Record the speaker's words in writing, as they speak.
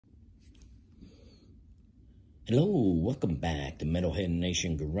Hello, welcome back to Metalhead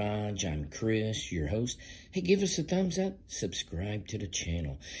Nation Garage. I'm Chris, your host. Hey, give us a thumbs up, subscribe to the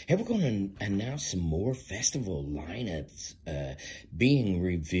channel. Hey, we're going to announce some more festival lineups being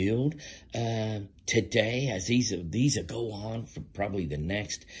revealed today, as these will go on for probably the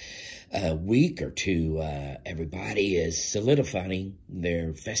next week or two. Everybody is solidifying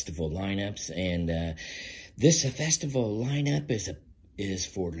their festival lineups, and this festival lineup is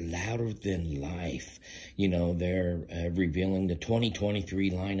for Louder Than Life. You know, they're revealing the 2023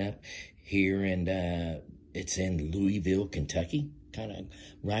 lineup here, and it's in Louisville, Kentucky, kind of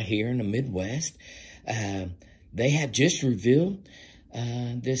right here in the Midwest. They have just revealed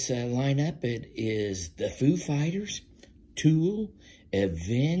this lineup. It is the Foo Fighters, Tool,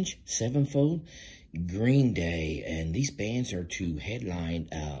 Avenged Sevenfold, Green Day, and these bands are to headline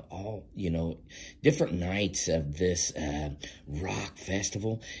all, different nights of this rock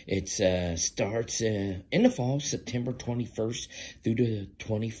festival. It starts in the fall, September 21st through the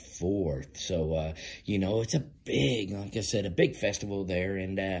 24th. So, it's a big, like I said, a big festival there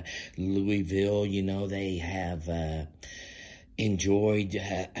in Louisville. They have enjoyed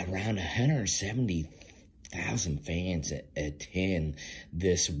around 170,000 fans attend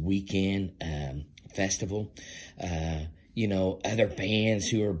this weekend festival. Other bands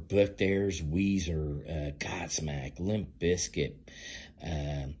who are booked there is Weezer, Godsmack, Limp Bizkit,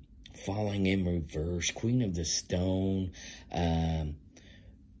 Falling in Reverse, Queen of the Stone,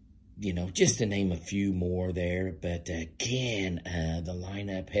 just to name a few more there. But again, the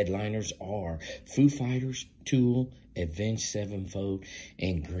lineup headliners are Foo Fighters, Tool, Avenged Sevenfold,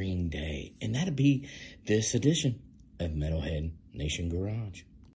 and Green Day. And that'll be this edition of Metalhead Nation Garage.